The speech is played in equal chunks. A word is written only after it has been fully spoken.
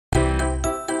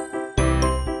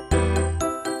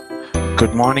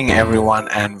Good morning, everyone,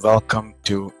 and welcome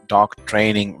to Doc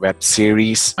Training web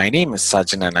series. My name is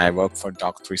Sajin, and I work for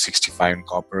Doc 365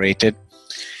 Incorporated.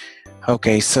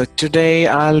 Okay, so today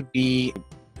I'll be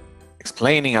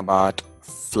explaining about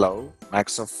Flow,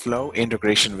 Microsoft Flow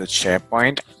integration with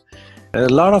SharePoint. There are a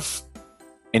lot of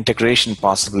integration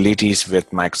possibilities with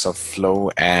Microsoft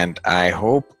Flow, and I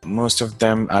hope most of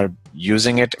them are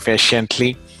using it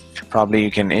efficiently. Probably you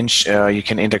can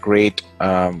integrate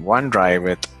OneDrive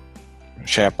with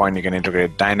SharePoint. You can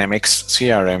integrate Dynamics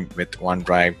CRM with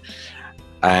OneDrive.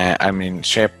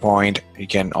 SharePoint. You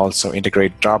can also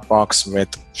integrate Dropbox with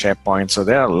SharePoint. So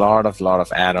there are a lot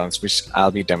of add-ons which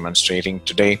I'll be demonstrating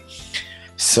today.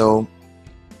 So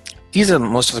these are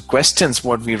most of the questions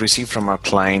what we receive from our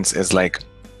clients is like,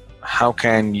 how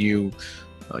can you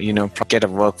get a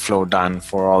workflow done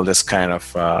for all this kind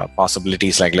of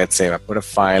possibilities? Like, let's say I put a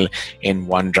file in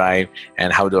OneDrive,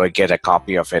 and how do I get a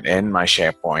copy of it in my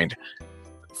SharePoint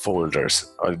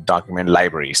folders or document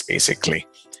libraries, basically?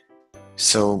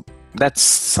 So that's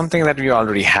something that we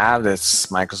already have. That's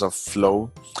Microsoft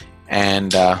Flow,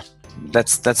 and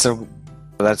that's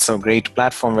a great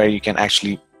platform where you can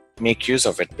actually make use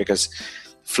of it, because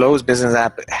Flow's business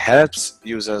app helps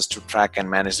users to track and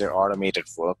manage their automated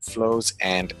workflows,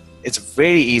 and it's a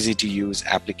very easy to use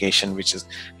application which is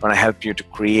going to help you to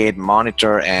create,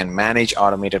 monitor, and manage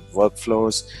automated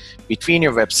workflows between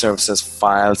your web services,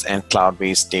 files, and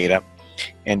cloud-based data.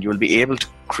 And you'll be able to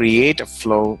create a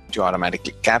flow to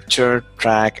automatically capture,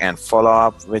 track, and follow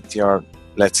up with your,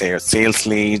 let's say, your sales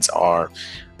leads, or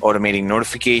automating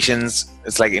notifications.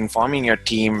 It's like informing your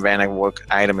team when a work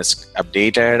item is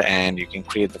updated, and you can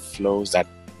create the flows that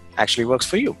actually works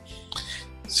for you.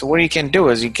 So what you can do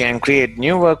is you can create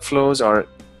new workflows, or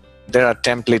there are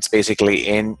templates basically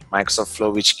in Microsoft Flow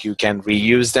which you can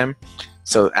reuse them.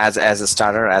 So as a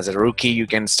starter, as a rookie, you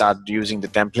can start using the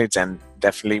templates, and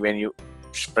definitely when you're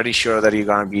pretty sure that you're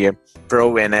going to be a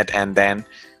pro in it, and then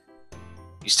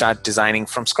you start designing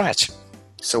from scratch.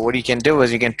 So what you can do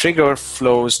is you can trigger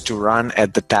flows to run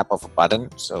at the tap of a button.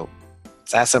 So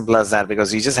it's as simple as that,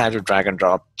 because you just have to drag and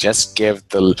drop. Just give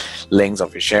the links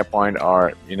of your SharePoint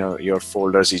or your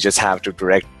folders. You just have to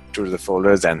direct to the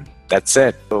folders, and that's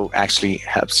it. So actually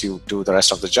helps you do the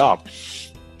rest of the job.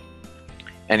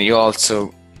 And you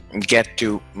also get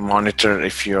to monitor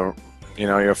if your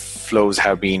flows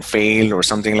have been failed or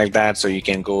something like that. So you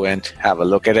can go and have a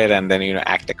look at it, and then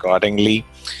act accordingly.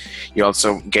 You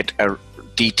also get a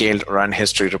detailed run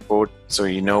history report, so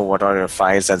you know what are your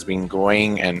files that's been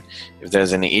going, and if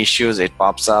there's any issues, it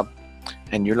pops up.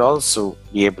 And you'll also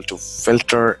be able to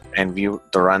filter and view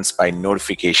the runs by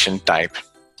notification type.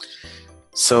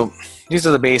 So these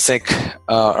are the basic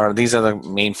these are the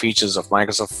main features of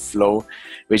Microsoft Flow,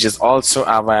 which is also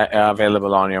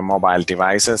available on your mobile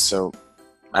devices. So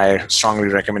I strongly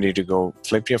recommend you to go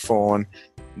flip your phone,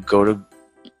 go to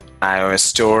iOS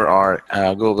Store or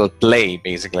Google Play,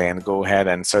 basically, and go ahead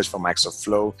and search for Microsoft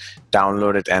Flow,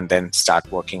 download it, and then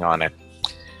start working on it.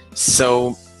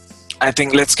 So I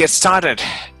think let's get started.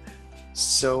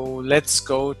 So let's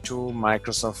go to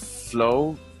Microsoft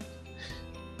Flow.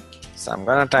 So I'm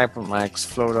gonna type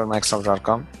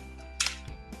flow.microsoft.com.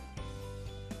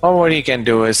 Or what you can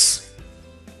do is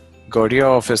go to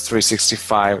your Office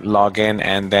 365, log in,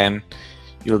 and then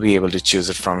you'll be able to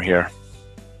choose it from here.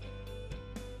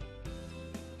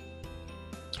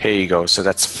 Here you go. So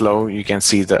that's Flow. You can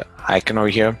see the icon over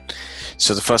here.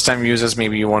 So the first time users,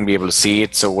 maybe you won't be able to see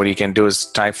it. So what you can do is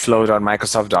type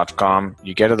flow.microsoft.com.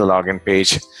 You get to the login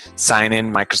page, sign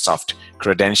in Microsoft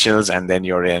credentials, and then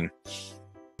you're in.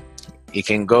 You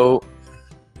can go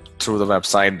through the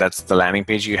website. That's the landing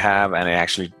page you have, and it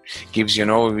actually gives you an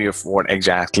overview of what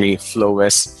exactly Flow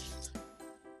is.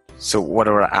 So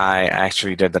whatever, I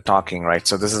actually did the talking, right?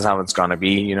 So this is how it's gonna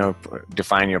be,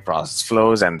 define your process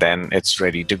flows, and then it's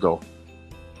ready to go.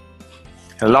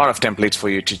 A lot of templates for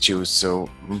you to choose. So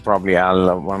probably what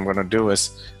I'm gonna do is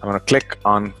I'm gonna click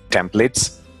on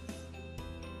templates.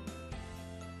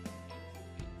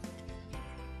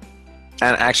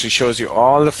 And it actually shows you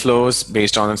all the flows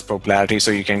based on its popularity. So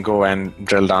you can go and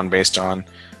drill down based on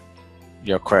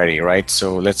your query, right?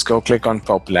 So let's go click on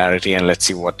popularity, and let's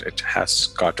see what it has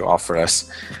got to offer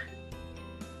us.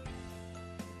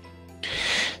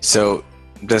 So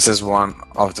this is one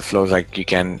of the flows, like you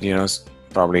can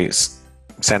probably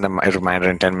send a reminder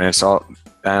in 10 minutes, and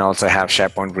also have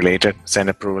SharePoint related, send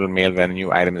approval mail when a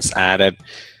new item is added.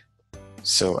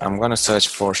 So I'm going to search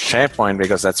for SharePoint,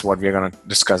 because that's what we're going to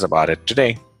discuss about it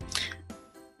today.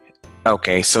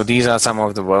 Okay, so these are some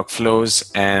of the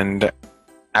workflows, and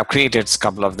I've created a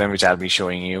couple of them which I'll be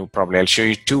showing you. Probably I'll show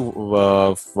you two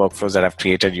workflows that I've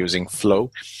created using Flow.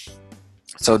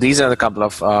 So these are the couple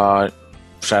of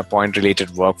SharePoint related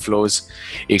workflows.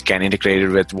 You can integrate it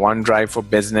with OneDrive for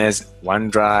Business,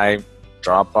 OneDrive,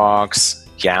 Dropbox,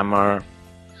 Yammer,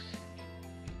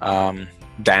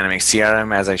 Dynamic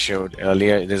CRM, as I showed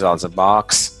earlier. There's also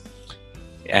Box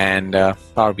and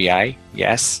Power BI,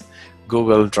 yes,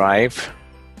 Google Drive,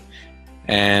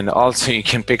 and also you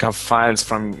can pick up files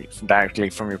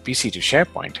directly from your PC to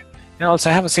SharePoint. And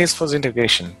also have a Salesforce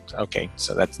integration. Okay,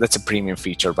 so that's a premium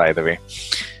feature, by the way.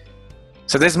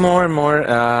 So there's more and more,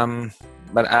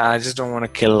 but I just don't want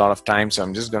to kill a lot of time, so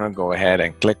I'm just going to go ahead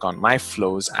and click on my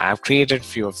flows. I've created a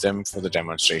few of them for the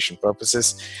demonstration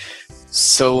purposes.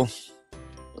 So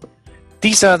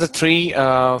these are the three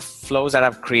flows that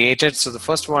I've created. So the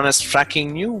first one is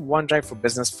tracking new OneDrive for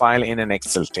Business file in an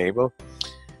Excel table,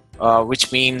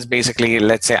 which means basically,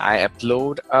 let's say I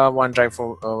upload a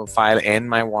OneDrive file in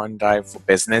my OneDrive for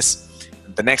Business.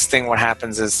 The next thing what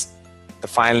happens is the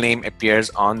file name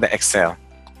appears on the Excel.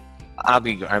 I'll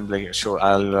be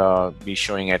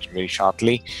showing it very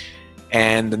shortly.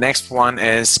 And the next one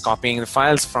is copying the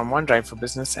files from OneDrive for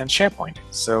Business and SharePoint.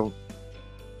 So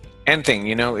anything,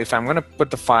 if I'm going to put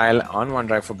the file on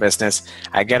OneDrive for Business,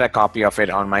 I get a copy of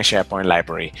it on my SharePoint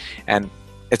library, and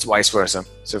it's vice versa.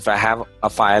 So if I have a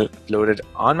file loaded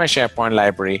on my SharePoint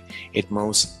library, it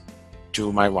moves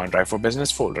to my OneDrive for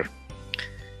Business folder.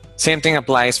 Same thing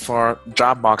applies for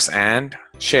Dropbox and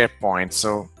SharePoint.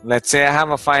 So let's say I have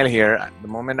a file here. The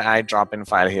moment I drop in a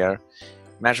file here,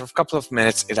 matter of a couple of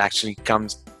minutes, it actually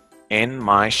comes in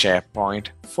my SharePoint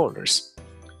folders.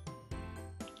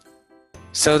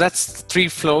 So that's three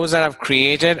flows that I've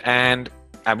created, and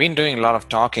I've been doing a lot of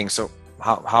talking. So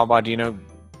how about,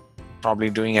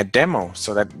 probably doing a demo,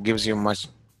 so that gives you much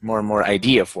more and more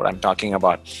idea of what I'm talking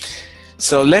about.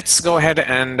 So let's go ahead,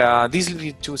 and these will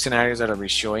be two scenarios that I'll be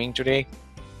showing today.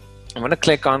 I'm going to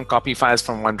click on copy files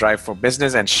from OneDrive for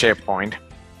Business and SharePoint.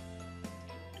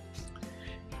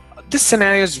 This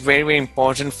scenario is very, very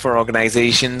important for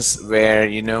organizations where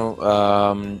you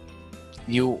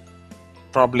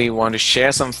probably want to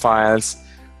share some files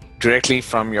directly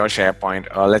from your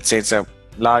SharePoint, or let's say it's a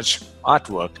large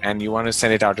artwork and you want to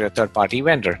send it out to a third-party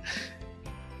vendor.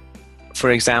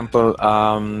 For example,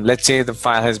 let's say the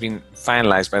file has been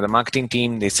finalized by the marketing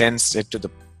team. They send it to the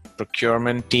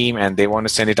procurement team, and they want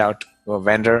to send it out to a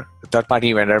vendor, a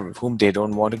third-party vendor, whom they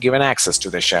don't want to give an access to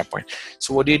their SharePoint.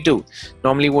 So what do?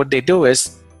 Normally what they do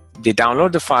is they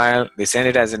download the file, they send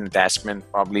it as an attachment.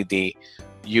 Probably they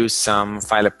use some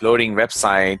file uploading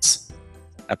websites,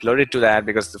 upload it to that,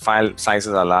 because the file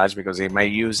sizes are large, because they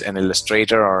might use an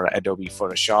Illustrator or Adobe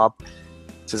Photoshop.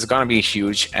 So it's going to be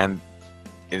huge, and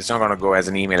it's not going to go as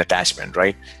an email attachment,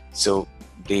 right? So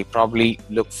they probably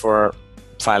look for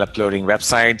file uploading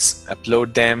websites,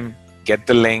 upload them, get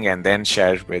the link, and then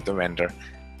share it with the vendor,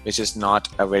 which is not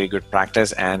a very good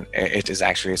practice, and it is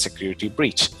actually a security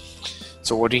breach.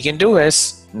 So what you can do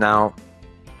is, now,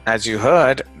 as you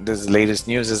heard, this latest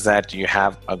news is that you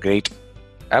have a great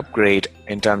upgrade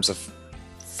in terms of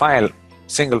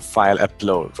single file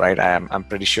upload, right? I'm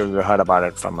pretty sure you heard about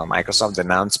it from Microsoft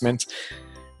announcement,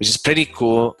 which is pretty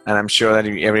cool, and I'm sure that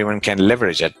everyone can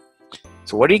leverage it.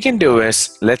 So what you can do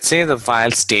is, let's say the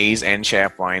file stays in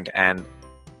SharePoint, and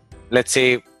let's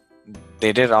say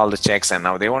they did all the checks and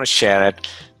now they want to share it.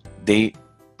 They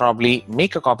probably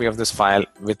make a copy of this file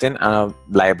within a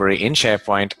library in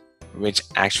SharePoint, which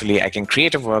actually I can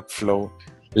create a workflow.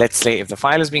 Let's say if the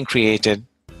file is being created,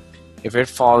 if it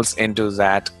falls into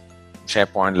that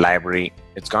SharePoint library,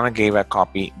 it's going to give a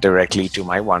copy directly to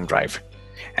my OneDrive.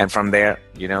 And from there,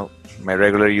 my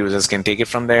regular users can take it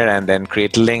from there and then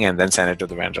create a link and then send it to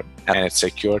the vendor. And it's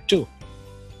secure too.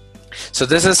 So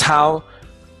this is how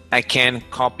I can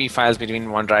copy files between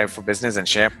OneDrive for Business and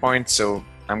SharePoint. So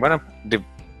I'm going to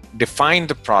define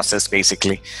the process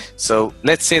basically. So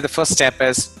let's say the first step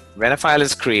is when a file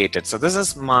is created. So this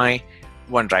is my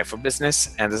OneDrive for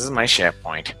Business and this is my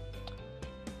SharePoint.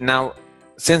 Now,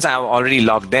 since I've already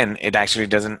logged in, it actually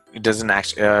doesn't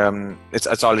actually,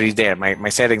 it's already there. My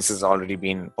settings has already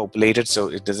been populated, so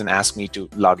it doesn't ask me to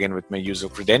log in with my user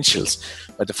credentials.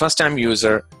 But the first time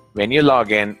user, when you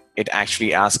log in, it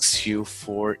actually asks you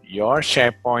for your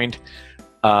SharePoint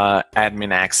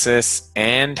admin access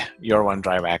and your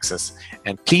OneDrive access.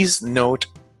 And please note,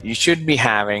 you should be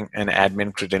having an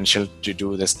admin credential to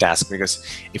do this task, because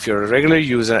if you're a regular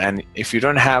user and if you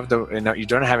don't have you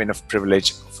don't have enough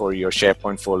privilege for your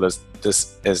SharePoint folders,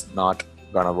 this is not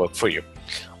gonna work for you.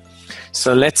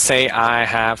 So let's say I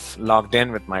have logged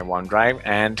in with my OneDrive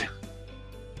and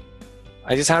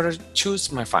I just have to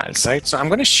choose my files, right? So I'm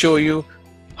going to show you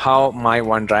how my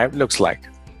OneDrive looks like.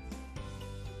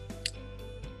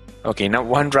 Okay, now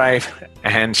OneDrive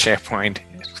and SharePoint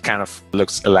kind of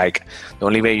looks alike. The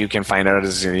only way you can find out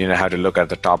is how to look at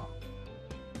the top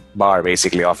bar,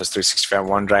 basically Office 365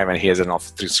 OneDrive, and here's an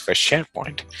Office 365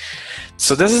 SharePoint.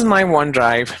 So this is my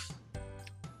OneDrive,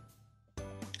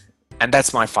 and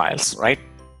that's my files, right?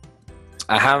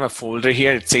 I have a folder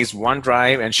here. It says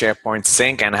OneDrive and SharePoint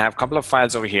sync, and I have a couple of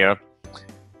files over here.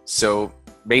 So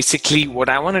basically what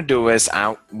I want to do is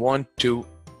I want to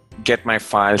get my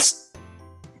files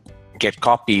get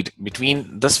copied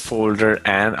between this folder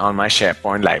and on my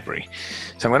SharePoint library.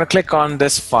 So I'm going to click on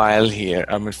this file here,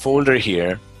 folder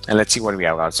here, and let's see what we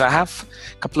have got. So I have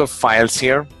a couple of files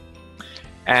here,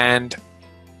 and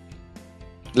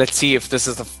let's see if this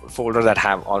is the folder that I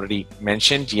have already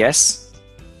mentioned. Yes.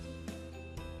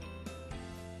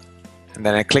 And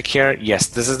then I click here. Yes,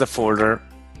 this is the folder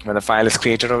where the file is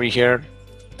created over here.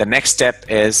 The next step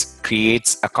is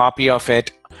creates a copy of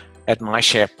it at my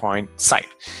SharePoint site.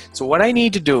 So what I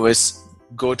need to do is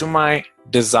go to my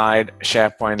desired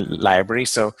SharePoint library.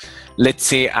 So let's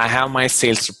say I have my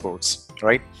sales reports,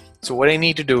 right? So what I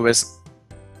need to do is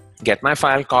get my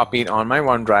file copied on my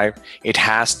OneDrive. It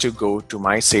has to go to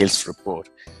my sales report.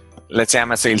 Let's say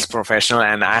I'm a sales professional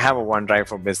and I have a OneDrive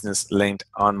for Business linked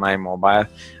on my mobile.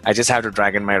 I just have to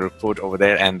drag in my report over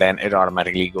there, and then it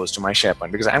automatically goes to my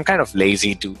SharePoint, because I'm kind of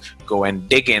lazy to go and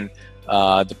dig in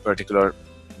the particular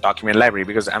document library,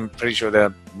 because I'm pretty sure there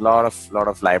are a lot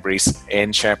of libraries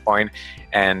in SharePoint,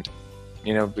 and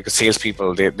because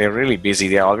salespeople, they're really busy.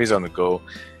 They're always on the go.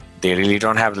 They really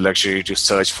don't have the luxury to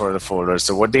search for the folders.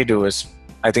 So what they do is,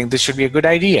 I think this should be a good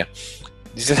idea.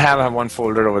 You just have one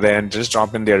folder over there and just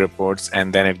drop in their reports,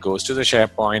 and then it goes to the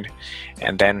SharePoint,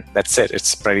 and then that's it.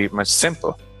 It's pretty much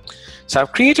simple. So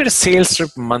I've created a sales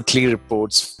monthly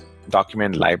reports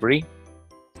document library,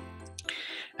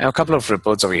 and a couple of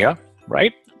reports over here,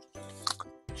 right?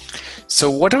 So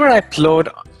whatever I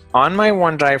upload on my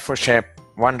OneDrive for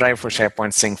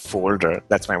SharePoint sync folder,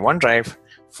 that's my OneDrive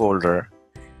folder,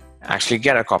 actually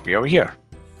get a copy over here.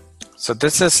 So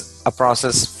this is a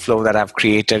process flow that I've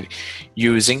created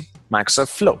using Microsoft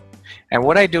Flow. And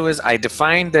what I do is I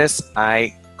define this,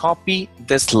 I copy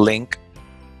this link.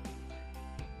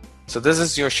 So this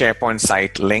is your SharePoint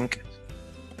site link.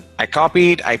 I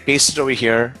copy it, I paste it over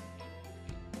here,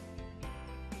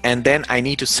 and then I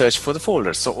need to search for the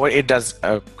folder. So what it does,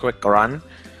 a quick run.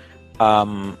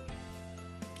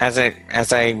 As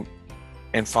I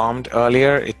informed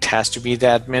earlier, it has to be the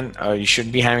admin. You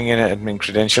should be having an admin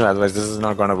credential, otherwise this is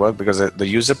not going to work, because the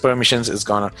user permissions is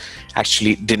going to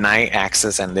actually deny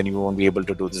access, and then you won't be able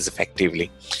to do this effectively.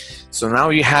 So now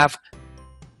you have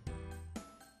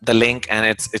the link, and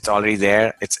it's already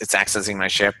there. It's accessing my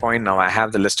SharePoint. Now I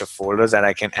have the list of folders that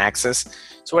I can access.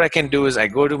 So what I can do is I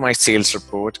go to my sales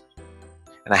report,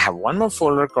 and I have one more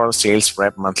folder called Sales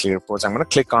Rep Monthly Reports. I'm going to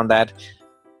click on that,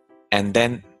 and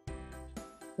then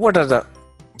what are the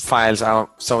files?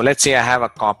 So let's say I have a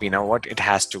copy. Now what's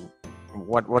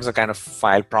the kind of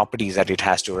file properties that it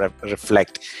has to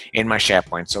reflect in my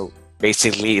SharePoint? So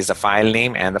basically is the file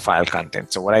name and the file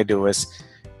content. So what I do is,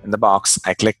 in the box,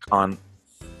 I click on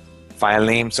file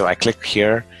name. So I click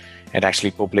here, it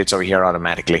actually populates over here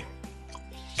automatically.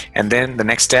 And then the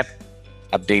next step,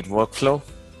 update workflow.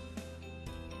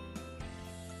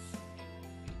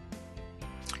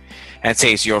 And it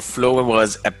says your flow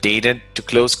was updated. To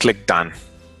close, click done.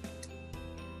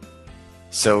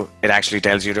 So it actually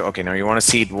tells you to, okay, now you want to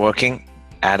see it working,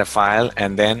 add a file,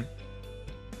 and then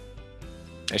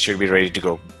it should be ready to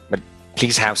go. But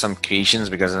please have some patience,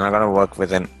 because it's not going to work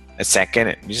within a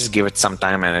second. You just give it some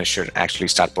time and it should actually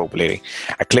start populating.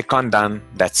 I click on done.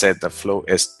 That's it. The flow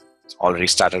is already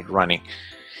started running.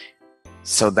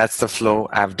 So that's the flow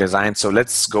I've designed. So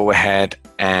let's go ahead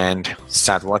and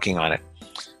start working on it.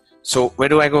 So where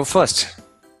do I go first?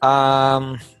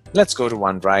 Let's go to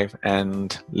OneDrive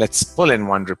and let's pull in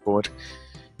one report.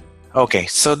 Okay,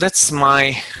 so that's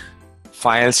my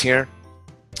files here.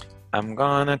 I'm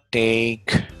gonna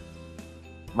take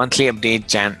monthly update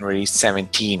January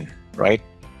 17, right?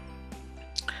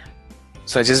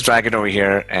 So I just drag it over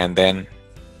here, and then,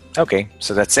 okay,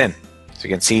 so that's in. So you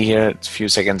can see here, it's a few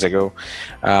seconds ago,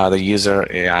 the user,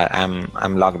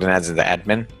 I'm logged in as the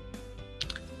admin,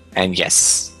 and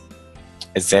yes,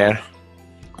 it's there.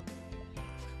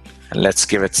 And let's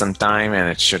give it some time, and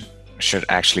it should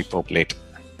actually populate.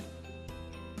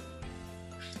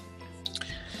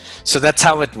 So that's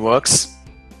how it works.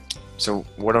 So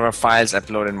whatever files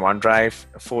upload in OneDrive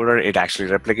folder, it actually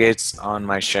replicates on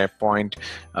my SharePoint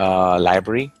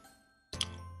library.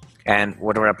 And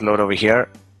whatever upload over here,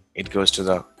 it goes to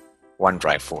the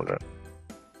OneDrive folder.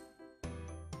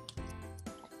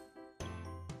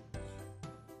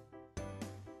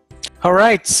 All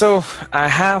right, so I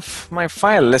have my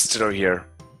file listed over here.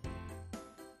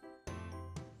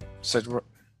 So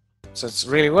it's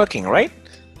really working, right?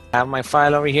 I have my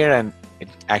file over here and it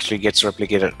actually gets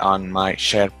replicated on my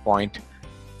SharePoint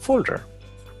folder.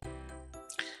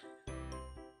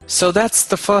 So that's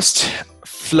the first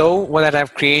flow that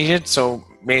I've created. So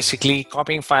basically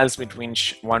copying files between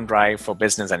OneDrive for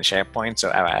Business and SharePoint. So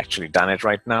I've actually done it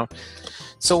right now.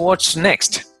 So what's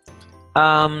next?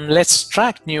 Let's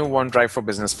track new OneDrive for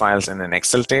Business files in an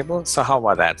Excel table. So how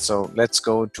about that? So let's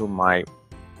go to my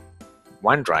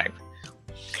OneDrive.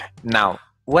 Now,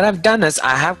 what I've done is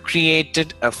I have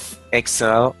created a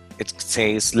Excel. It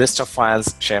says list of files,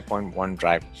 SharePoint,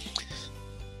 OneDrive.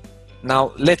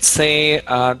 Now, let's say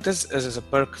this is a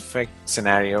perfect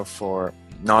scenario for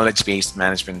knowledge-based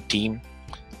management team.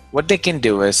 What they can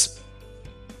do is,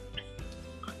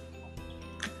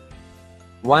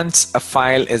 once a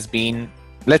file is being,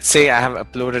 let's say I have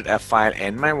uploaded a file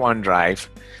in my OneDrive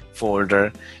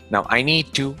folder. Now I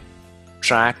need to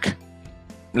track.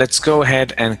 Let's go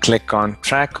ahead and click on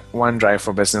track OneDrive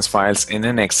for business files in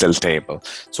an Excel table.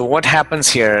 So what happens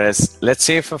here is, let's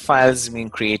say if a file is being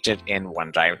created in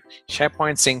OneDrive,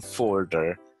 SharePoint sync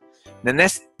folder, the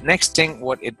next thing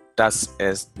what it does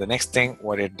is,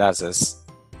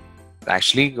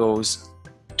 actually goes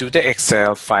to the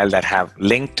Excel file that have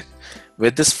linked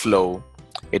with this flow.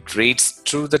 It reads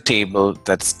through the table,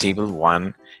 that's table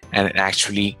 1, and it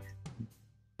actually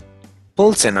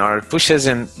pulls in or pushes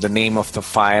in the name of the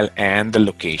file and the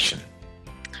location.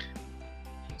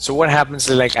 So what happens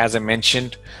is, like as I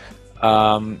mentioned,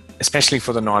 especially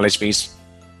for the knowledge-based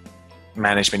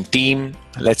management team,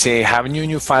 let's say have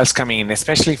new files coming in,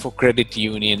 especially for credit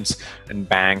unions and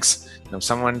banks. Now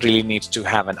someone really needs to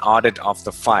have an audit of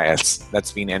the files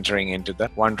that's been entering into the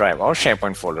OneDrive or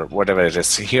SharePoint folder, whatever it is.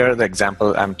 So here the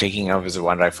example I'm taking of is a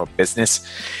OneDrive for business,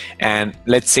 and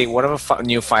let's say whatever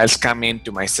new files come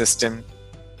into my system,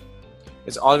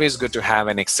 it's always good to have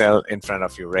an Excel in front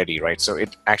of you ready, right? So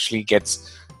it actually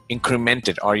gets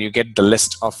incremented, or you get the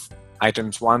list of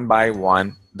items one by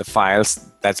one, the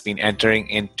files that's been entering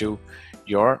into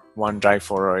your OneDrive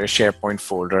folder or your SharePoint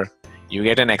folder. You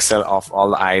get an Excel of all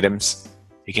the items.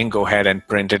 You can go ahead and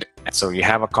print it. So you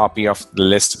have a copy of the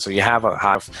list. So you have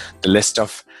the list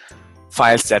of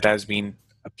files that has been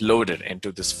uploaded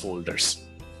into these folders.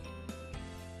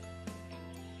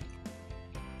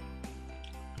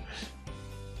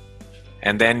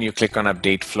 And then you click on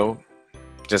update flow,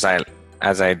 just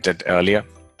as I did earlier,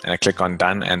 and I click on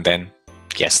done, and then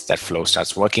yes, that flow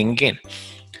starts working again.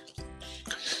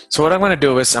 So what I'm going to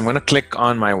do is I'm going to click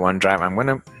on my OneDrive. I'm going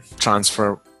to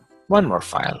transfer one more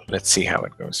file. Let's see how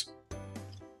it goes.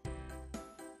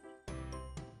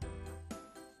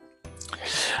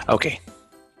 Okay,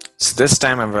 so this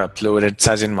time I've uploaded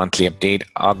Sajin monthly update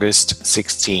August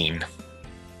 16.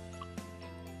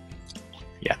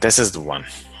 Yeah, this is the one.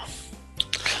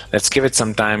 Let's give it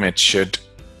some time. It should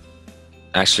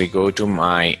actually go to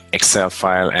my Excel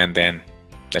file, and then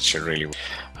that should really work.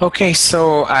 Okay,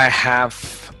 so I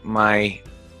have my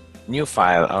new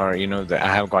file, or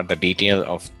I have got the detail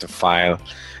of the file.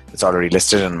 It's already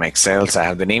listed in my Excel. So I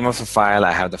have the name of the file,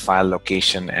 I have the file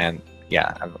location, and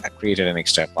yeah, I created an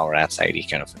extra Power Apps ID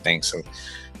kind of a thing. So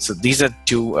these are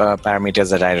two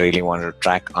parameters that I really wanted to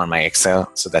track on my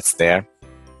Excel. So that's there.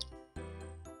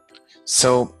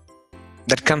 So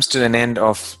that comes to an end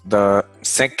of the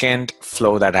second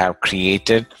flow that I have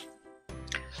created.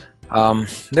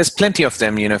 There's plenty of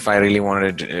them. If I really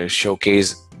wanted to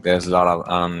showcase, there's a lot of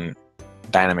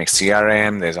dynamic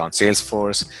CRM, there's on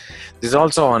Salesforce. There's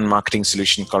also on marketing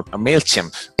solution called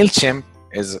MailChimp. MailChimp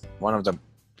is one of the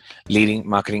leading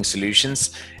marketing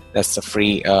solutions. That's a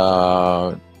free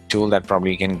tool that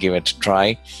probably you can give it a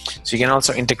try. So you can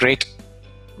also integrate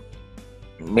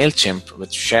MailChimp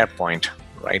with SharePoint,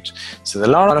 right? So there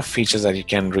are a lot of features that you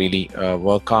can really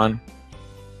work on.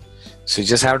 So you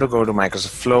just have to go to Microsoft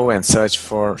Flow and search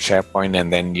for SharePoint,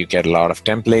 and then you get a lot of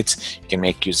templates. You can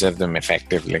make use of them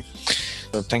effectively.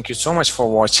 So thank you so much for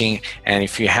watching, and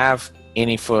if you have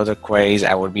any further queries,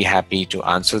 I would be happy to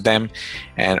answer them.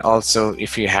 And also,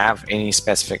 if you have any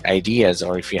specific ideas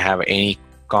or if you have any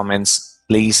comments,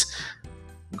 please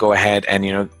go ahead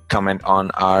and comment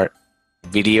on our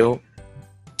video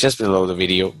just below the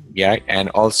video, yeah, and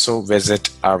also visit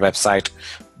our website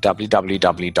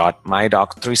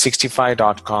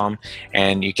www.mydoc365.com,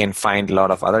 and you can find a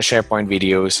lot of other SharePoint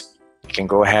videos. You can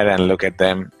go ahead and look at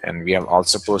them, and we have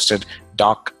also posted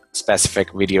doc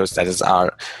specific videos. That is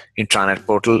our intranet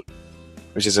portal,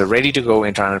 which is a ready to go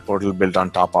intranet portal built on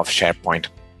top of SharePoint.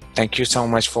 Thank you so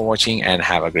much for watching, and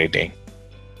have a great day.